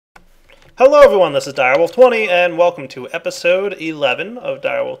Hello everyone, this is Direwolf20 and welcome to episode 11 of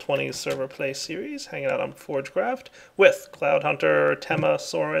Direwolf20's Server Play series, hanging out on Thaumcraft with Cloud Hunter, Tema,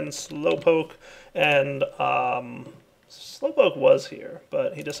 Soren, Slowpoke, and Slowpoke was here,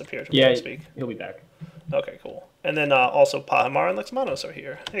 but he disappeared. Yeah, speak. He'll be back. Okay, cool. And then also Pahimar and Lexmanos are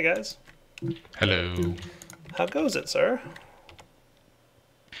here. Hey guys. Hello. How goes it, sir?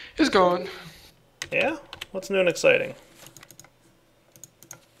 It's going. Yeah? What's new and exciting?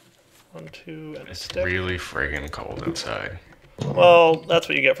 1, 2, and It's stick. really friggin' cold outside. Well, that's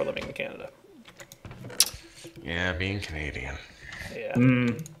what you get for living in Canada. Yeah, being Canadian. Yeah.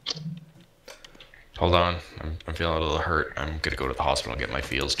 Hold on, I'm feeling a little hurt. I'm gonna go to the hospital and get my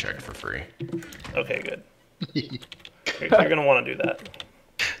feels checked for free. Okay, good. You're gonna want to do that.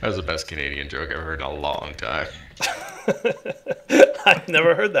 That was the best Canadian joke I've heard in a long time. I've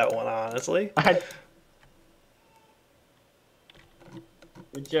never heard that one, honestly.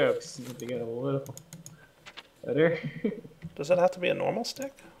 Good jokes. You need to get a little better. Does it have to be a normal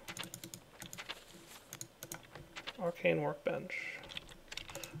stick? Arcane Workbench.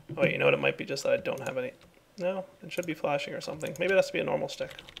 Oh, wait, you know what? It might be just that I don't have any. No, it should be flashing or something. Maybe it has to be a normal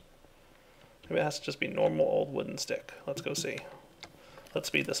stick. Maybe it has to just be normal old wooden stick. Let's go see. Let's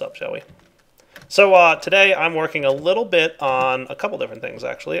speed this up, shall we? So today I'm working a little bit on a couple different things,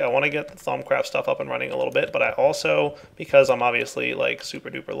 actually. I want to get the Thaumcraft stuff up and running a little bit, but I also, because I'm obviously like super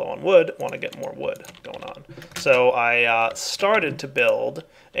duper low on wood, want to get more wood going on. So I started to build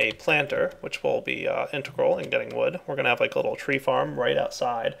a planter, which will be integral in getting wood. We're going to have like a little tree farm right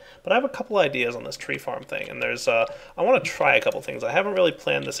outside, but I have a couple ideas on this tree farm thing, and there's I want to try a couple things. I haven't really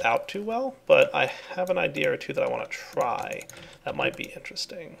planned this out too well, but I have an idea or two that I want to try that might be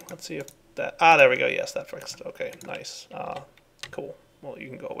interesting. Let's see if that, there we go. Yes, that fixed. Okay, nice. Cool. Well, you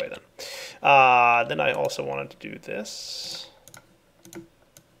can go away then. Then I also wanted to do this. I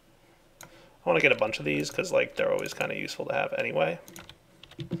want to get a bunch of these because like they're always kind of useful to have anyway.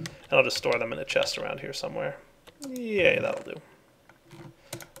 And I'll just store them in a chest around here somewhere. Yeah, that'll do.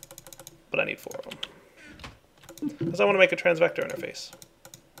 But I need 4 of them because I want to make a transvector interface.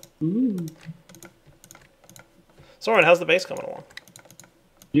 Ooh. Soren, how's the base coming along?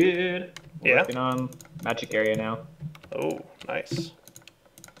 Good. We're Yeah? working on magic area now. Oh, nice.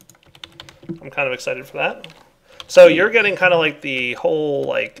 I'm kind of excited for that. So you're getting kind of like the whole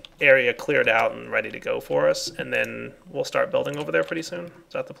like area cleared out and ready to go for us, and then we'll start building over there pretty soon.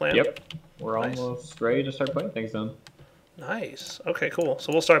 Is that the plan? Yep. We're Nice. almost ready to start putting things done. Nice. Okay, cool.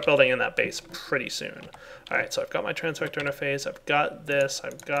 So we'll start building in that base pretty soon. All right, so I've got my transvector interface. I've got this.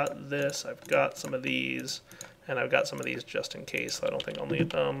 I've got this. I've got some of these. And I've got some of these just in case, so I don't think I'll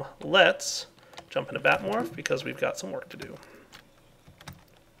need them. Let's jump into Batmorph because we've got some work to do.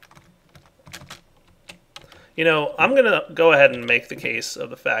 You know, I'm going to go ahead and make the case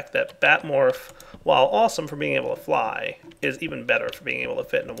of the fact that Batmorph, while awesome for being able to fly, is even better for being able to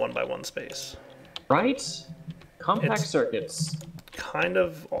fit in a 1x1 space. Right? Compact It's- circuits. Kind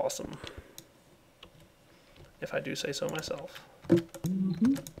of awesome, if I do say so myself.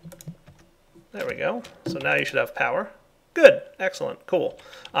 There we go. So now you should have power. Good. Excellent. Cool.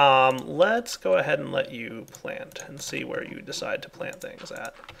 Let's go ahead and let you plant and see where you decide to plant things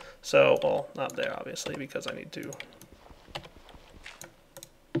at. So, well, not there, obviously, because I need to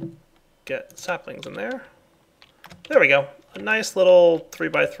get saplings in there. There we go. A nice little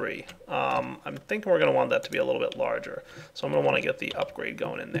 3x3. I'm thinking we're going to want that to be a little bit larger. So I'm going to want to get the upgrade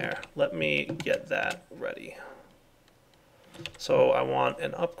going in there. Let me get that ready. So I want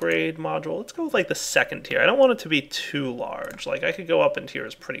an upgrade module. Let's go with like the second tier. I don't want it to be too large. Like I could go up in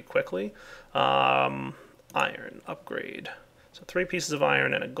tiers pretty quickly. Iron upgrade. So 3 pieces of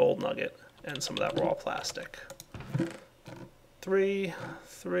iron and a gold nugget and some of that raw plastic. 3,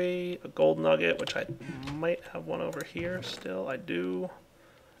 a gold nugget, which I might have one over here still. I do.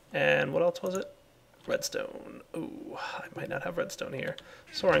 And what else was it? Redstone. Ooh, I might not have redstone here.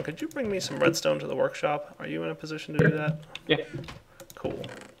 Soren, could you bring me some redstone to the workshop? Are you in a position to do that? Yeah. Cool.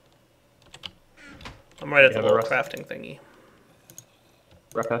 I'm right at the have a little rough- crafting thingy.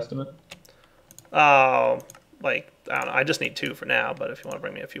 Rough estimate. Like, I don't know, I just need 2 for now, but if you want to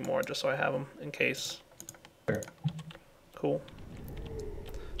bring me a few more just so I have them in case. Sure. Cool.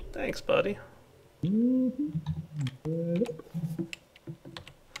 Thanks, buddy. Oh,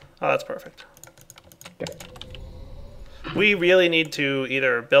 that's perfect. Okay. We really need to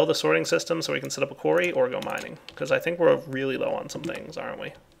either build a sorting system so we can set up a quarry or go mining, because I think we're really low on some things, aren't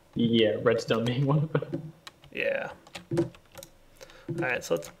we? Yeah, redstone being one of them. Yeah. Alright,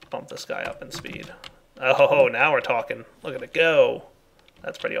 so let's bump this guy up in speed. Oh, now we're talking. Look at it go.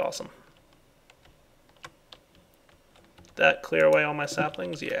 That's pretty awesome. that clear away all my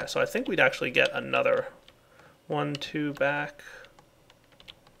saplings? Yeah, so I think we'd actually get another 1, 2 back,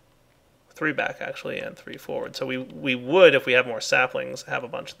 3 back actually, and 3 forward. So we would, if we have more saplings, have a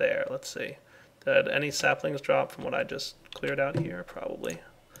bunch there. Let's see. Did any saplings drop from what I just cleared out here? Probably.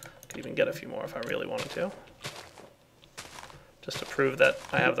 Could even get a few more if I really wanted to. Just to prove that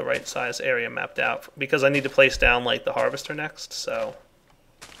I have the right size area mapped out, because I need to place down like the harvester next, so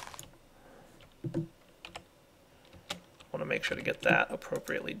I want to make sure to get that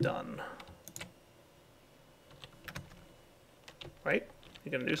appropriately done. Right?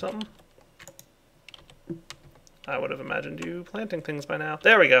 You gonna do something? I would have imagined you planting things by now.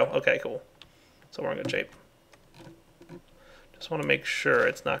 There we go. Okay, cool. So we're in good shape. Just want to make sure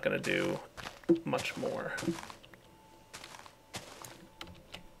it's not going to do much more.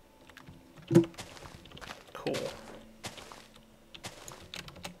 Cool.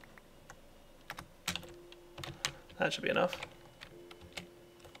 That should be enough.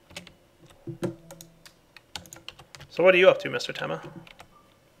 So what are you up to, Mr. Tema?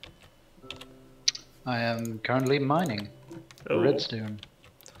 I am currently mining redstone.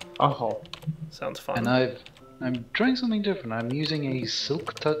 Oh. Sounds fun. And I'm trying something different. I'm using a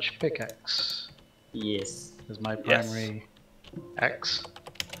silk touch pickaxe. Yes. As my primary axe.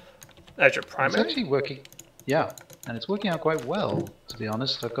 As your primary? It's actually working. Yeah, and it's working out quite well, to be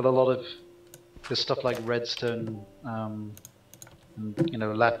honest. I've got a lot of this stuff like redstone, and, you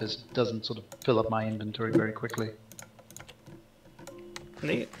know, lapis doesn't sort of fill up my inventory very quickly.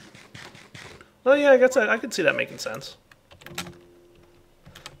 Neat. Well, yeah, I guess I could see that making sense.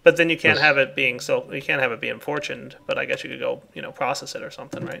 But then you can't have it being you can't have it being fortuned. But I guess you could go, you know, process it or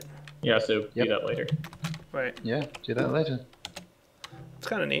something, right? Yeah. So do that later. Right. Yeah, do that later. It's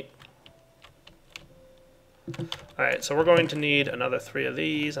kind of neat. All right, so we're going to need another 3 of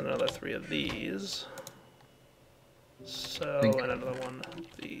these and another 3 of these. So and another 1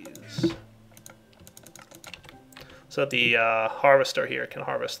 of these. So the harvester here can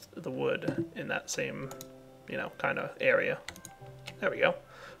harvest the wood in that same, you know, kind of area. There we go.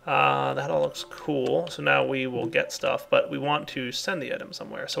 That all looks cool. So now we will get stuff, but we want to send the item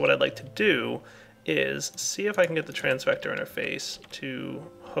somewhere. So what I'd like to do is see if I can get the transvector interface to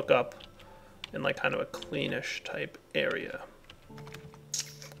hook up in like kind of a cleanish type area.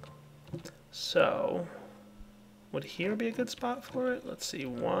 So would here be a good spot for it? Let's see,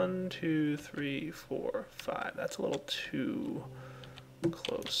 1, 2, 3, 4, 5. That's a little too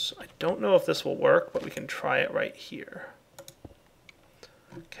close. I don't know if this will work, but we can try it right here.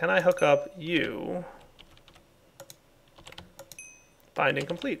 Can I hook up you? Binding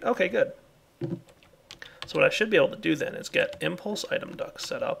complete. Okay, good. So what I should be able to do then is get impulse item ducts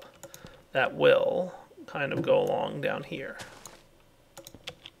set up that will kind of go along down here.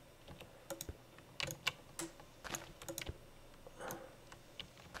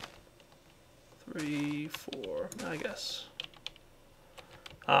 Three, 4, I guess.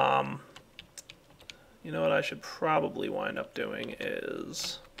 You know what I should probably wind up doing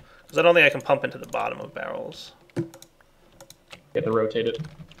is, because I don't think I can pump into the bottom of barrels. You have to rotate it.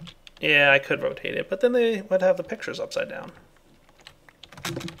 Yeah, I could rotate it, but then they would have the pictures upside down.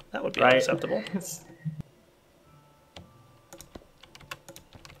 That would be unacceptable. So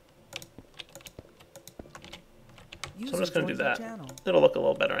I'm just going to do that. It'll look a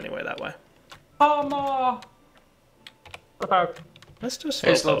little better anyway that way. Let's do a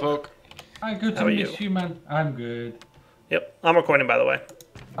Hey, Slowpoke. Slowpoke. Hi, good How to are meet you? you, man. I'm good. Yep, I'm recording by the way.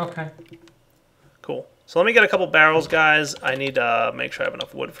 Okay. Cool. So let me get a couple barrels, guys. I need to make sure I have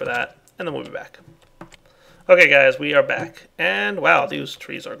enough wood for that, and then we'll be back. Okay, guys, we are back. And wow, these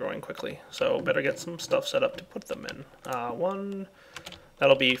trees are growing quickly, so better get some stuff set up to put them in. One,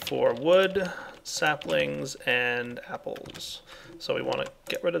 that'll be for wood, saplings, and apples. So we want to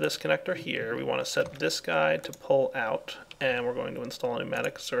get rid of this connector here. We want to set this guy to pull out, and we're going to install a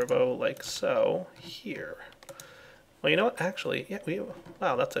pneumatic servo like so here. Well, you know what? Actually, yeah,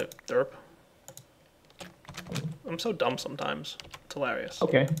 wow, that's a derp. I'm so dumb sometimes. It's hilarious.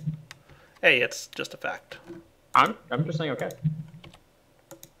 Okay. Hey, it's just a fact. I'm just saying okay.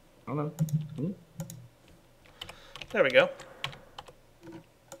 I don't know. There we go.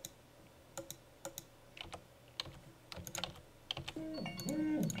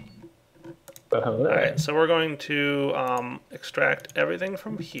 Alright, so we're going to extract everything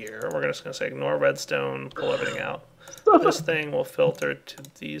from here. We're just going to say ignore redstone, pull everything out. This thing will filter to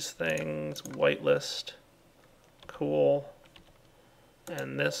these things, whitelist, cool.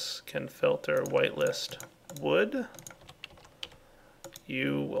 And this can filter whitelist wood.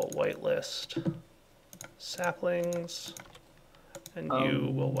 You will whitelist saplings. And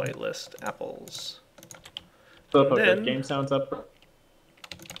you will whitelist apples. Slowpoke, are then- game sounds up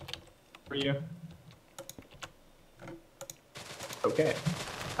for you? Okay.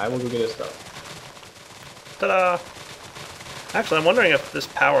 I will go get his stuff. Ta-da! Actually, I'm wondering if this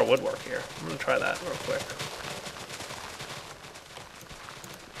power would work here. I'm gonna try that real quick.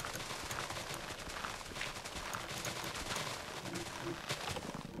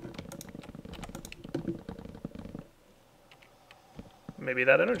 Maybe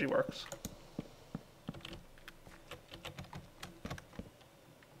that energy works.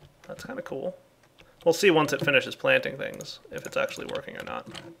 That's kind of cool. We'll see once it finishes planting things, if it's actually working or not.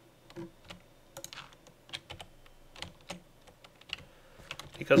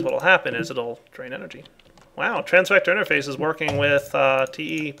 Because what'll happen is it'll drain energy. Wow, transvector interface is working with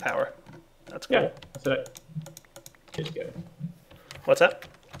TE power. That's cool. Yeah, that's it. It's good. What's that?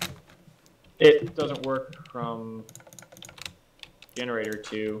 It doesn't work from generator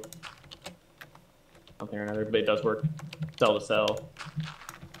to something or another, but it does work cell to cell.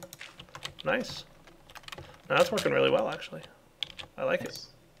 Nice. No, that's working really well, actually. I like it.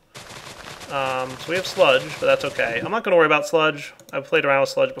 So we have sludge, but that's okay. I'm not going to worry about sludge. I've played around with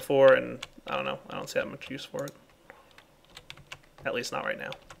sludge before, and I don't know. I don't see that much use for it. At least not right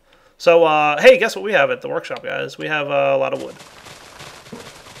now. So, hey, guess what we have at the workshop, guys? We have a lot of wood.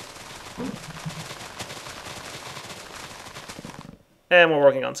 And we're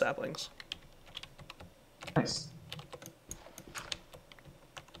working on saplings. Nice.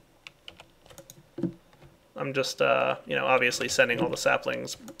 I'm just, you know, obviously sending all the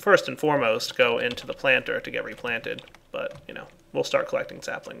saplings, first and foremost, go into the planter to get replanted. But, you know, we'll start collecting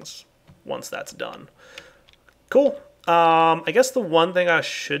saplings once that's done. Cool. I guess the one thing I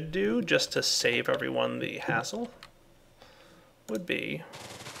should do, just to save everyone the hassle, would be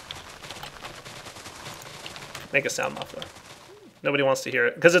make a sound muffler. Nobody wants to hear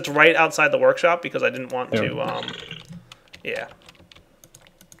it, because it's right outside the workshop, because I didn't want to, yeah.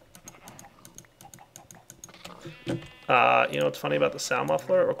 You know what's funny about the sound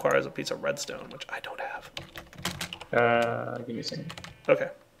muffler? It requires a piece of redstone, which I don't have. Give me a second. Okay.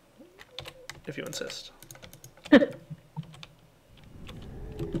 If you insist.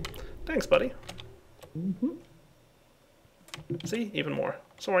 Thanks, buddy. See? Even more.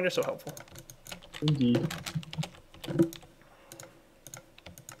 Soren, you're so helpful. Indeed.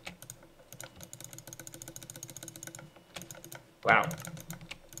 Wow.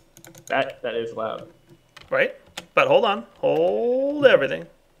 That is loud. Right? But hold on. Hold everything.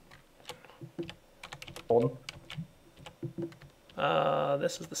 Hold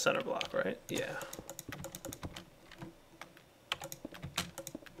This is the center block, right? Yeah.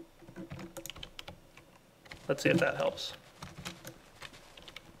 Let's see if that helps.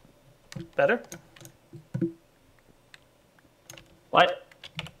 Better? What?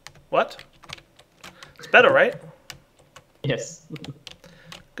 What? It's better, right? Yes.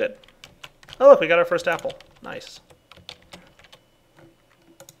 Good. Oh, look, we got our first apple. Nice.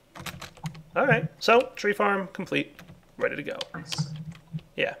 Alright, so tree farm complete. Ready to go. Nice.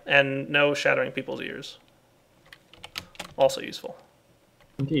 Yeah, and no shattering people's ears. Also useful.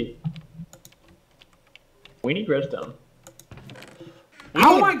 Indeed. We need redstone. We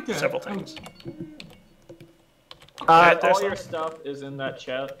Oh need my God. several things. All there's your some. stuff is in that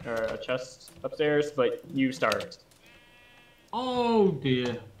chest or a chest upstairs, but you start. Oh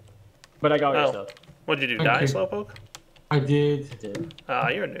dear. But I got your Oh. stuff. What did you do, die, Okay. Slowpoke? I did. Did.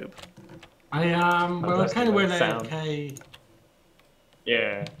 You're a noob. I am. Well, I That's kind of the went sound. AFK.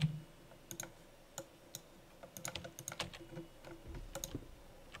 Yeah.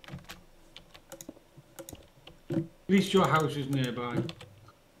 At least your house is nearby.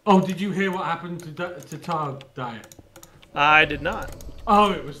 Oh, did you hear what happened to Tar Diet? I did not.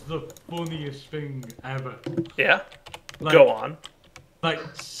 Oh, it was the funniest thing ever. Yeah? Like, Go on. Like,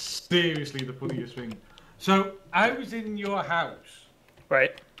 seriously, the funniest thing. So, I was in your house,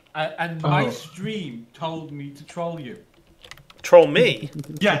 Right. and my Oh. stream told me to troll you. Troll me?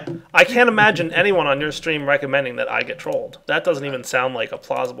 Yeah. I can't imagine anyone on your stream recommending that I get trolled. That doesn't even sound like a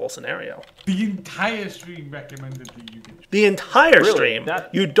plausible scenario. The entire stream recommended that you get The entire Really? stream?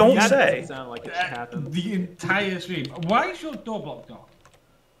 That- You don't that say. doesn't sound like it should happen. The entire stream. Why is your door blocked off?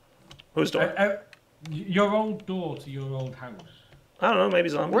 Whose door? Your old door to your old house. I don't know, maybe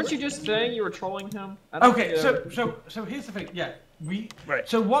zombies. Weren't you just saying you were trolling him? I don't Okay, think, so here's the thing. Yeah, Right.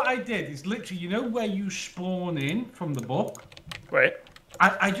 So what I did is literally, you know, where you spawn in from the book. Right?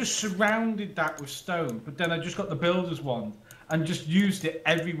 I just surrounded that with stone, but then I just got the builder's wand and just used it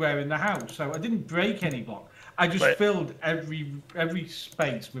everywhere in the house. So I didn't break any block. I just Right. filled every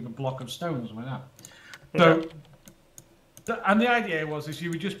space with a block of stone as well. So, Okay. and the idea was is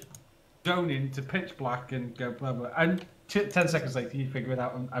you would just zone into pitch black and go blah blah. And 10 seconds later, you figure it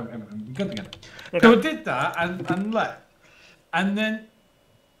out and everything will be good again. Okay. So I did that and left. And then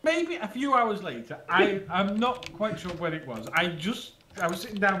maybe a few hours later, I'm not quite sure when it was. I was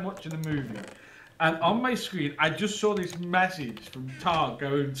sitting down watching a movie, and on my screen, I just saw this message from Targ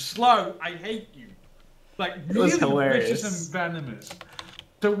going, "Slow, I hate you." Like, really vicious and venomous.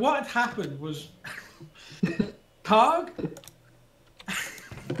 So what had happened was, Targ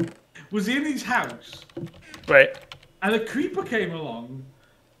was in his house, Right. and a creeper came along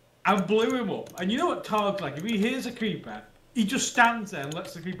and blew him up. And you know what Targ's like? If he hears a creeper, he just stands there and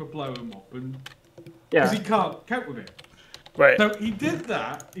lets the creeper blow him up, and because he can't cope with it. Right. So he did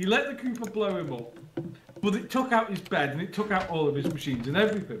that. He let the creeper blow him up, but it took out his bed and it took out all of his machines and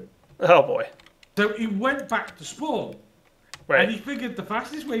everything. Oh boy. So he went back to spawn. Right. And he figured the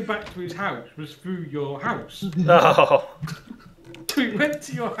fastest way back to his house was through your house. Oh. So he went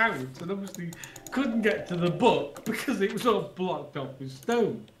to your house and obviously couldn't get to the book because it was all blocked off with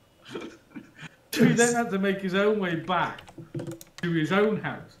stone. So he then had to make his own way back to his own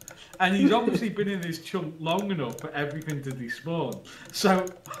house. And he's obviously been in this chunk long enough for everything to despawn. So,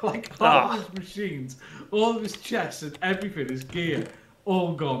 like, all of his machines, all of his chests and everything, his gear,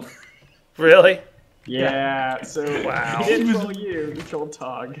 all gone. Really? Yeah, so Wow. he didn't troll you, he trolled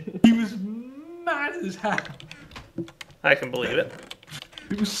Tog. He was mad as hell. I can believe it.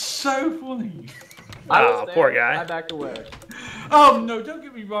 It was so funny. Oh, poor guy. I backed away. Oh, no, don't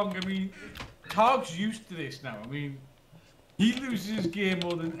get me wrong. I mean, Targ's used to this now. I mean, he loses his gear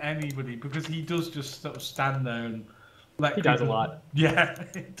more than anybody because he does just sort of stand there and let He dies a lot. Yeah,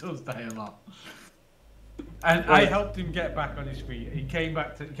 he does die a lot. And I helped him get back on his feet. He came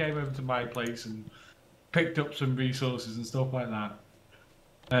over to my place and picked up some resources and stuff like that.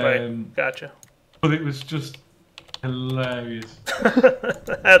 Right. Gotcha. But it was just hilarious.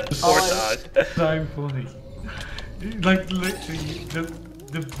 That's poor dog. So funny. Like, literally,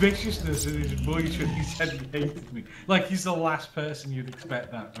 the viciousness in his voice when he said he hated me. Like, he's the last person you'd expect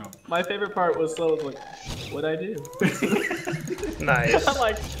that from. My favorite part was Slow was like, what'd I do? Nice. I'm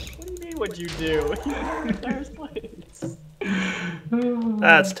like, what do you mean what'd you do? In the first place.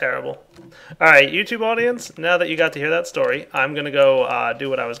 That's terrible. Alright, YouTube audience, now that you got to hear that story, I'm going to go do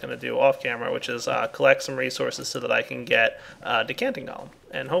what I was going to do off camera, which is collect some resources so that I can get a decanting golem.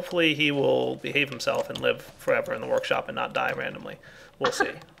 And hopefully he will behave himself and live forever in the workshop and not die randomly. We'll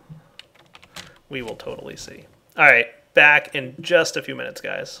see. We will totally see. Alright, back in just a few minutes,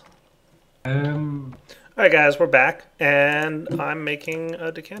 guys. Alright guys, we're back, and I'm making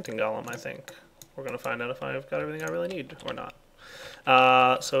a decanting golem, I think. We're going to find out if I've got everything I really need or not.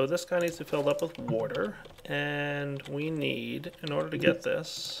 So this guy needs to be filled up with water, and we need, in order to get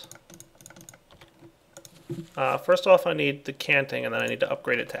this, first off I need decanting, and then I need to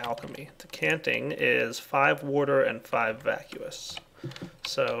upgrade it to alchemy. Decanting is 5 water and 5 vacuous.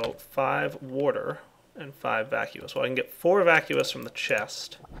 So 5 water and 5 vacuous. Well, I can get 4 vacuous from the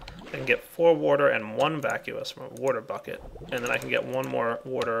chest. I can get 4 water and 1 vacuous from a water bucket. And then I can get 1 more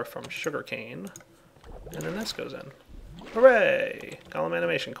water from sugarcane. And then this goes in. Hooray! Golem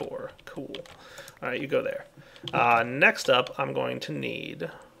animation core. Cool. Alright, you go there. Next up, I'm going to need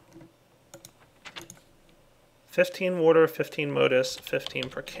 15 water, 15 modus, 15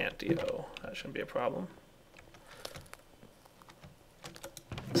 percantio. That shouldn't be a problem.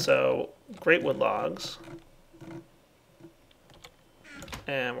 So, great wood logs.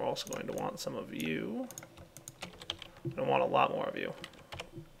 And we're also going to want some of you. I want a lot more of you.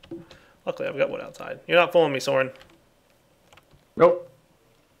 Luckily, I've got wood outside. You're not fooling me, Soren. Nope.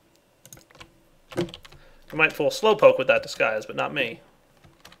 You might fool Slowpoke with that disguise, but not me.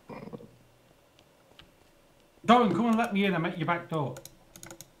 Doran, come and let me in. I'm at your back door.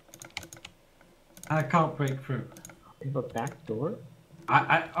 I can't break through. You have a back door?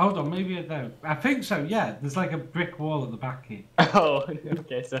 I hold on, maybe I don't. I think so, yeah. There's like a brick wall at the back here. Oh,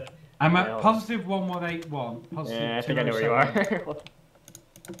 okay, so... I'm at positive 1181. Positive Yeah, I think I know where you are.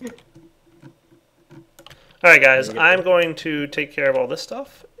 Alright guys, I'm going to take care of all this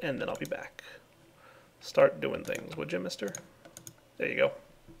stuff, and then I'll be back. Start doing things, would you, mister? There you go.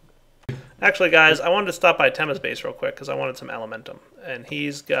 Actually, guys, I wanted to stop by Tema's base real quick, because I wanted some elementum. And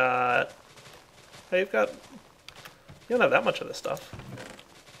he's got... Oh, you've got... You don't have that much of this stuff.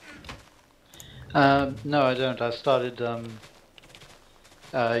 No, I don't. I started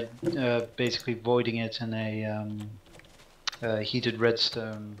basically voiding it in a heated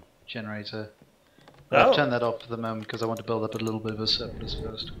redstone generator. I've turned that off for the moment because I want to build up a little bit of a surplus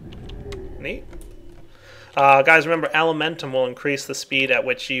first. Neat. Guys, remember, Elementum will increase the speed at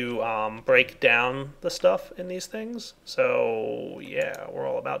which you break down the stuff in these things. So, yeah, we're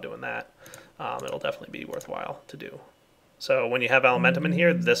all about doing that. It'll definitely be worthwhile to do. So when you have Elementum in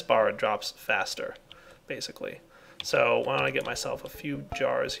here, this bar drops faster, basically. So why don't I get myself a few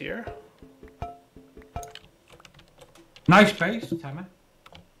jars here. Nice base, Tammy.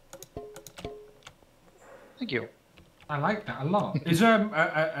 Thank you. I like that a lot. Is there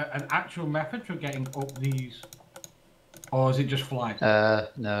an actual method for getting up these, or is it just fly?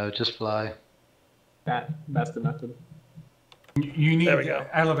 No, just fly. That's the method. You need There we go.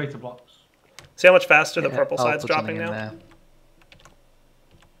 elevator blocks. See how much faster the Yeah, purple I'll side's put dropping something in now? there.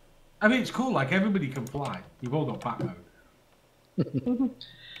 I mean, it's cool. Like everybody can fly. We've all got bat mode.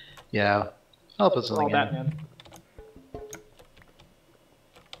 Yeah, I'll put All something in. Batman.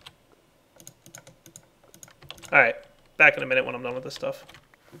 Alright, back in a minute when I'm done with this stuff.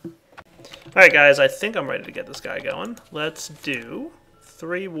 Alright guys, I think I'm ready to get this guy going. Let's do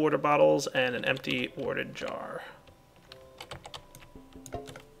 3 water bottles and an empty warded jar.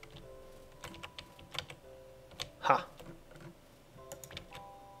 Ha.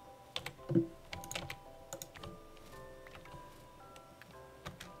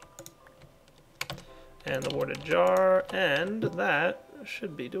 And the warded jar, and that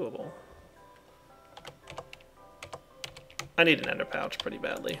should be doable. I need an ender pouch pretty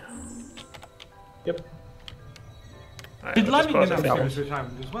badly. Yep. Alright, Did I'll just Lemming pause it announce for he now. was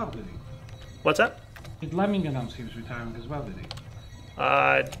retiring as well, did he? What's that? Did Lemming announce he was retiring as well, did he?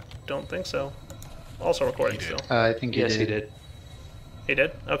 I don't think so. Also recording He did. still. I think Yes, he did. He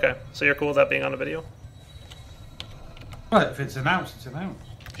did? Okay. So you're cool with that being on the video? Well, if it's announced, it's announced.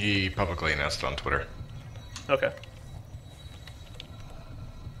 He publicly announced it on Twitter. Okay.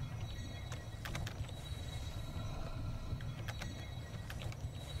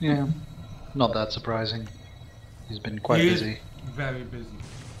 Yeah, not that surprising. He's been quite He is busy. very busy.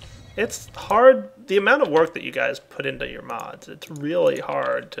 It's hard, the amount of work that you guys put into your mods, it's really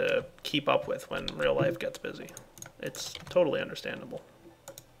hard to keep up with when real life gets busy. It's totally understandable.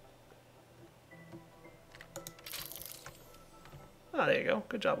 Ah, there you go.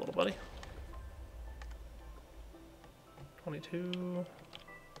 Good job, little buddy. 22.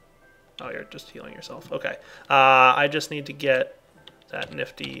 Oh, you're just healing yourself. Okay. I just need to get that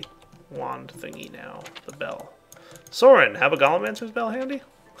nifty wand thingy now. The bell. Soren, have a Golemancer's bell handy?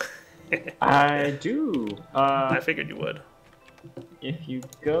 I do. I figured you would. If you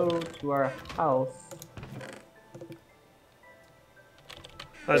go to our house,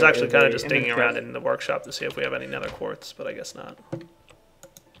 I was There actually is kind a of just image digging around chest. in the workshop to see if we have any nether quartz, but I guess not.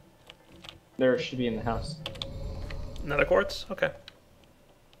 there should be in the house. Nether quartz? Okay.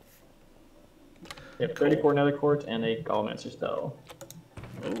 Yep, Cool. 34 nether quartz and a Golemancer spell.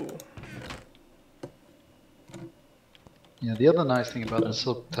 Ooh. Yeah, the other nice thing about the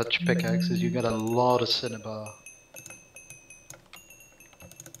Silk Touch pickaxe is you get a lot of cinnabar.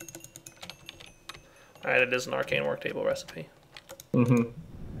 Alright, it is an arcane work table recipe. Mm-hmm.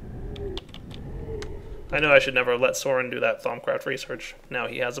 I know I should never let Soren do that Thaumcraft research. Now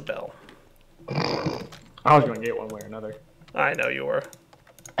he has a bell. I was going to get one way or another. I know you were.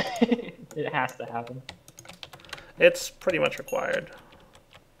 It has to happen. It's pretty much required.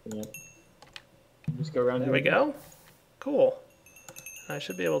 Yep. Just go around. There we go. Cool. I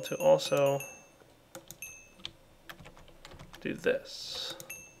should be able to also do this.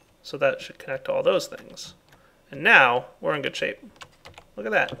 So that should connect to all those things. And now we're in good shape. Look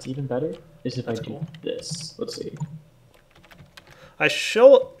at that. What's even better is if That's I do cool. this. Let's see. I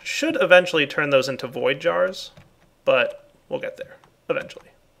should eventually turn those into void jars, but we'll get there. Eventually.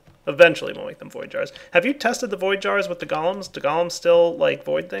 Eventually we'll make them void jars. Have you tested the void jars with the golems? Do golems still, like,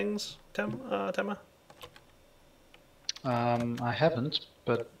 void things, Tema? I haven't,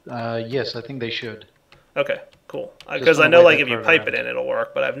 but yes, I think they should. Okay, cool. Just Because on I the know, way like, they're if you pipe it programmed. in, it'll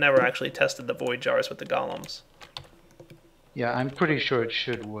work, but I've never actually tested the void jars with the golems. Yeah, I'm pretty sure it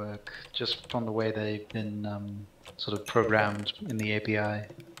should work, just from the way they've been sort of programmed in the API.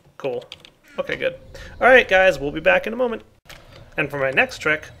 Cool. Okay, good. Alright, guys, we'll be back in a moment. And for my next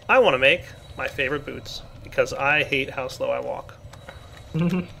trick, I want to make my favorite boots, because I hate how slow I walk.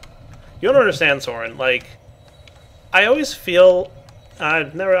 You don't understand, Soren. Like, I always feel... I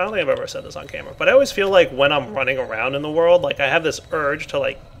don't think I've ever said this on camera, but I always feel like when I'm running around in the world, like, I have this urge to,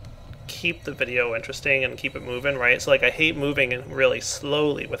 like, keep the video interesting and keep it moving, right? So, like, I hate moving and really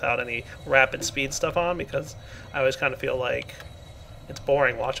slowly without any rapid speed stuff on, because I always kind of feel like it's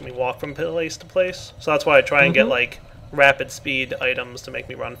boring watching me walk from place to place. So that's why I try and get, like, rapid speed items to make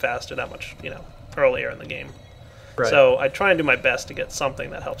me run faster that much, you know, earlier in the game. Right. So I try and do my best to get something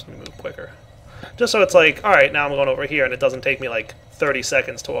that helps me move quicker. Just so it's like, all right, now I'm going over here, and it doesn't take me like 30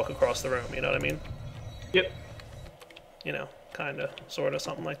 seconds to walk across the room. You know what I mean? Yep. You know, kind of, sort of,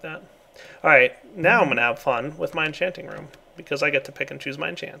 something like that. All right, now I'm gonna have fun with my enchanting room because I get to pick and choose my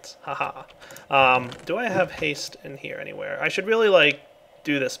enchants. Haha. Do I have haste in here anywhere? I should really like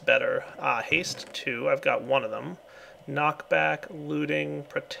do this better. Haste 2. I've got one of them. Knockback, looting,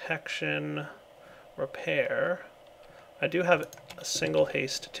 protection, repair. I do have a single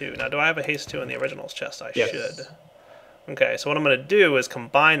haste 2. Now, do I have a haste 2 in the originals chest? I should. Okay, so what I'm going to do is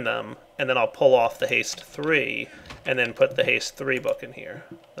combine them, and then I'll pull off the haste 3, and then put the haste 3 book in here.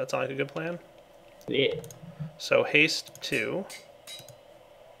 That sound like a good plan? Yeah. So haste 2,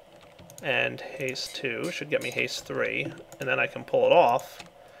 and haste 2 should get me haste 3, and then I can pull it off,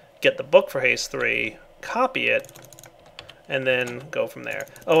 get the book for haste 3, copy it, and then go from there.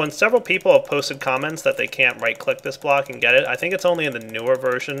 Oh, and several people have posted comments that they can't right-click this block and get it. I think it's only in the newer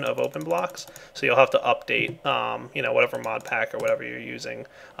version of OpenBlocks, so you'll have to update, you know, whatever mod pack or whatever you're using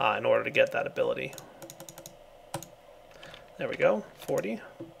in order to get that ability. There we go, 40.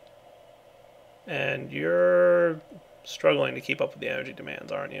 And you're struggling to keep up with the energy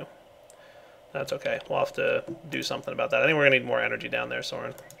demands, aren't you? That's okay. We'll have to do something about that. I think we're going to need more energy down there,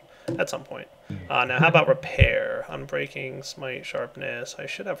 Soren, at some point. Now, how about repair? Unbreaking, smite, sharpness. I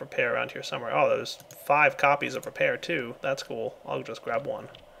should have repair around here somewhere. Oh, there's 5 copies of repair, too. That's cool. I'll just grab one.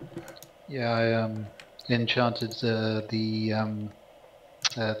 Yeah, I enchanted the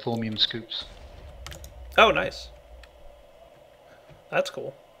thaumium scoops. Oh, nice. That's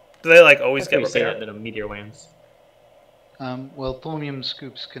cool. Do they, like, always get Say repair? that a meteor lands. Well, thaumium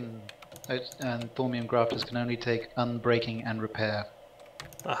scoops can, and thaumium grafters can only take unbreaking and repair.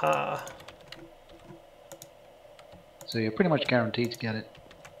 Aha. So you're pretty much guaranteed to get it.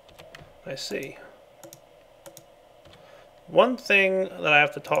 I see. One thing that I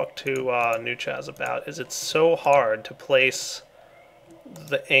have to talk to Nuchaz about is it's so hard to place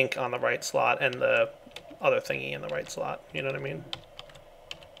the ink on the right slot and the other thingy in the right slot. You know what I mean?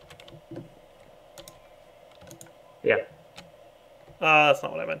 Yeah. That's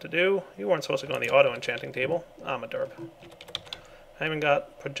not what I meant to do. You weren't supposed to go on the auto-enchanting table. I'm a derp. I even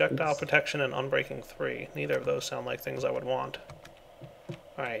got projectile protection and unbreaking 3. Neither of those sound like things I would want.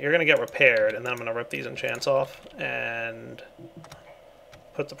 Alright, you're going to get repaired, and then I'm going to rip these enchants off and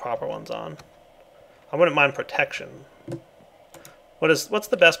put the proper ones on. I wouldn't mind protection. What's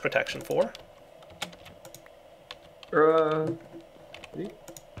the best protection for?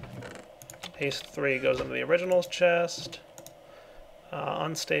 Haste 3 goes into the originals chest.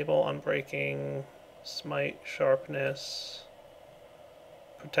 Unstable, unbreaking, smite, sharpness,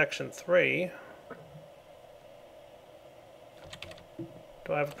 protection 3.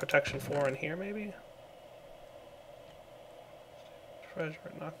 Do I have a protection 4 in here, maybe? Treasure,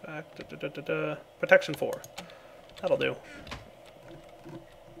 knockback, protection 4. That'll do.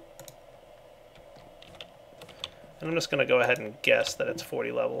 And I'm just going to go ahead and guess that it's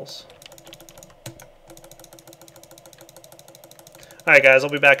 40 levels. Alright guys, I'll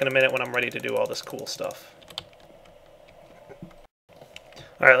be back in a minute when I'm ready to do all this cool stuff.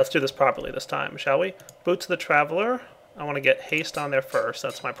 Alright, let's do this properly this time, shall we? Boots of the Traveler. I want to get haste on there first,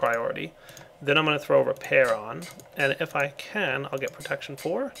 that's my priority. Then I'm going to throw repair on, and if I can, I'll get protection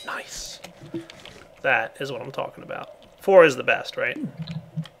 4. Nice! That is what I'm talking about. 4 is the best, right?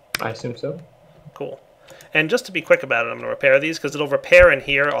 I assume so. Cool. And just to be quick about it, I'm going to repair these, because it'll repair in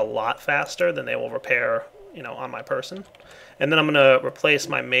here a lot faster than they will repair, you know, on my person. And then I'm going to replace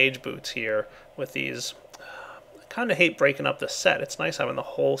my mage boots here with these. I kind of hate breaking up the set. It's nice having the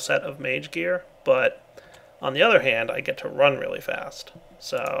whole set of mage gear, but on the other hand, I get to run really fast.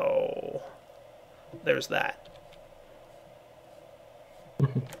 So there's that.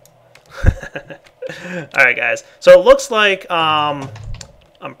 Alright guys, so it looks like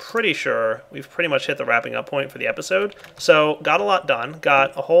I'm pretty sure we've pretty much hit the wrapping up point for the episode. So got a lot done,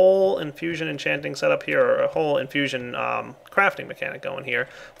 got a whole infusion enchanting setup here, or a whole infusion crafting mechanic going here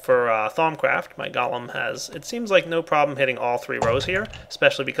for Thaumcraft. My golem has, it seems like, no problem hitting all 3 rows here,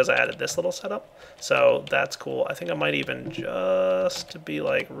 especially because I added this little setup. So that's cool. I think I might even just be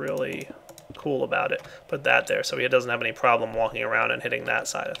like really cool about it, put that there so he doesn't have any problem walking around and hitting that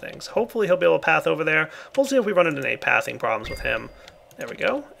side of things. Hopefully he'll be able to path over there. We'll see if we run into any pathing problems with him. There we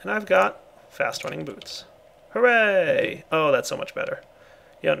go, and I've got fast running boots. Hooray! Oh, that's so much better.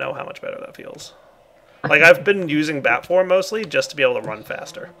 You don't know how much better that feels. Like, I've been using bat form mostly just to be able to run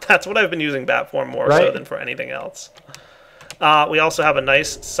faster. That's what I've been using bat form more so than for anything else. We also have a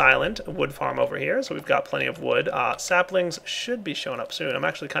nice silent wood farm over here, so we've got plenty of wood. Saplings should be showing up soon. I'm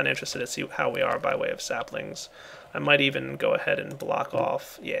actually kind of interested to see how we are by way of saplings I might even go ahead and block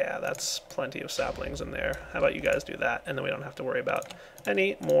off. Yeah, that's plenty of saplings in there. How about you guys do that, and then we don't have to worry about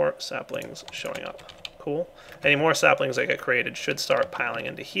any more saplings showing up. Cool. Any more saplings that get created should start piling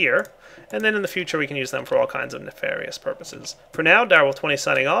into here, and then in the future we can use them for all kinds of nefarious purposes. For now, Direwolf20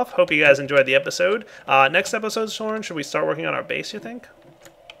 signing off. Hope you guys enjoyed the episode. Next episode, Soren, should we start working on our base, you think?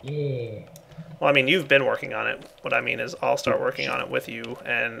 Yeah. Well, I mean, you've been working on it. What I mean is I'll start working on it with you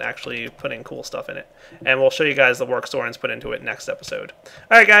and actually putting cool stuff in it. And we'll show you guys the work Soren's put into it next episode.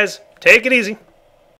 All right, guys, take it easy.